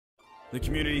The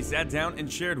community sat down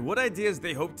and shared what ideas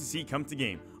they hope to see come to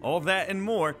game. All of that and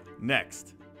more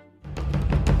next.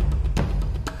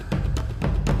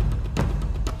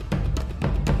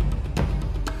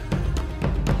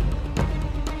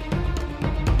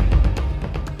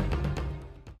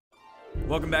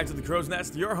 Welcome back to the Crow's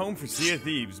Nest, your home for Sea of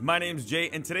Thieves. My name's Jay,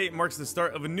 and today marks the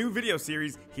start of a new video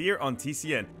series here on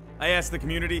TCN. I asked the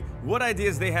community what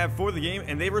ideas they have for the game,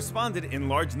 and they responded in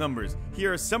large numbers.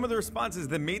 Here are some of the responses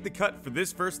that made the cut for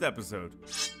this first episode.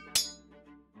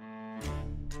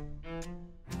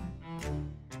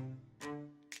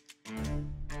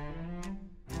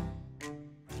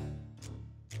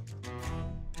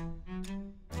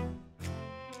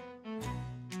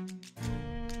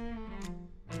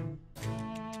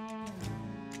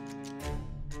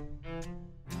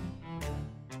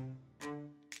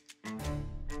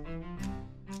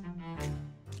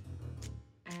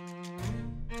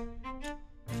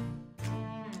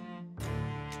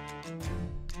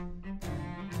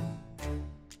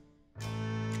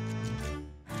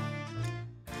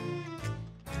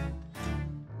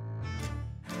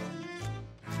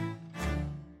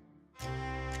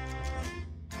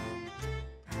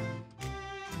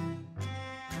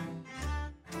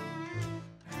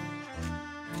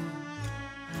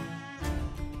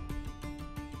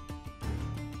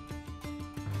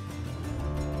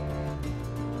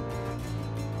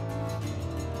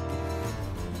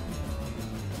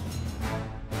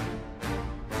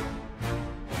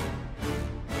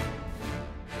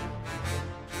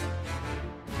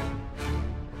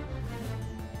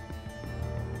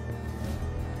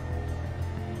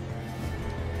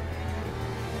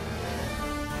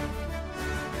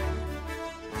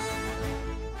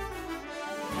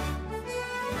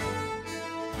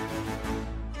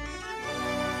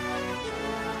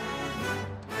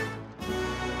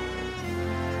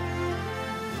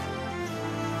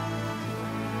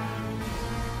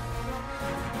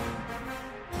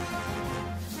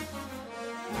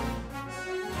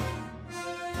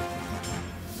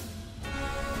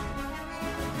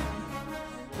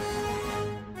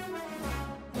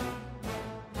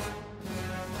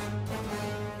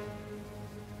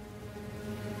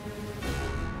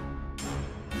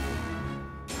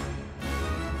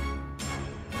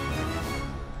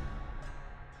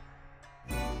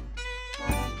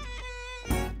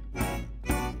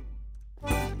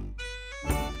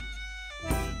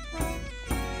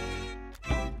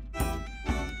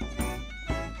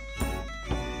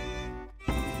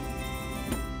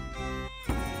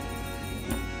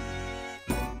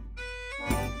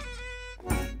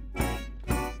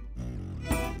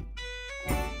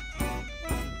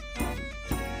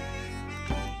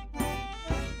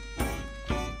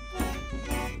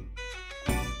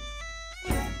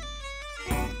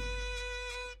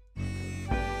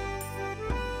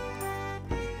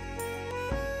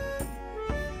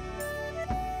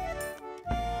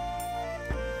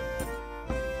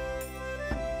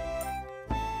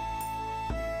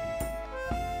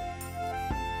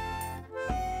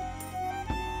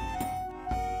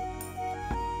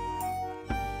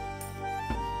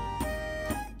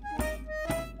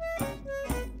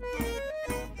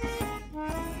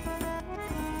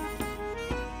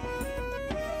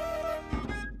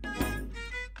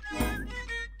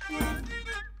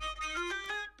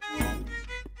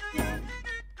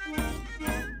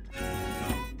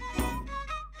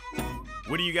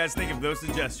 What do you guys think of those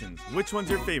suggestions? Which one's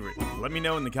your favorite? Let me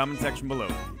know in the comment section below.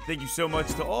 Thank you so much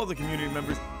to all the community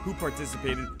members who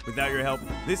participated. Without your help,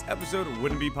 this episode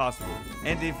wouldn't be possible.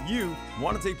 And if you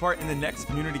want to take part in the next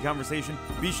community conversation,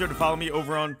 be sure to follow me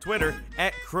over on Twitter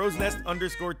at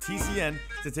crowsnest_TCN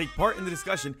to take part in the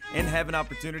discussion and have an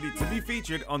opportunity to be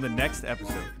featured on the next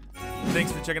episode.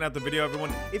 Thanks for checking out the video,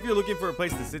 everyone. If you're looking for a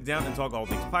place to sit down and talk all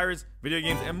things pirates, video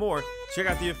games, and more, check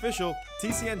out the official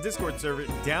TCN Discord server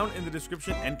down in the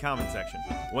description and comment section.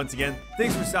 Once again,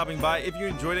 thanks for stopping by. If you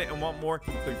enjoyed it and want more,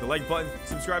 click the like button,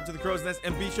 subscribe to the Crow's Nest,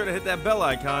 and be sure to hit that bell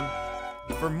icon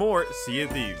for more Sea of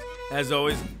Thieves. As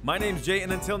always, my name's Jay,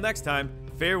 and until next time,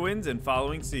 fair winds and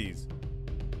following seas.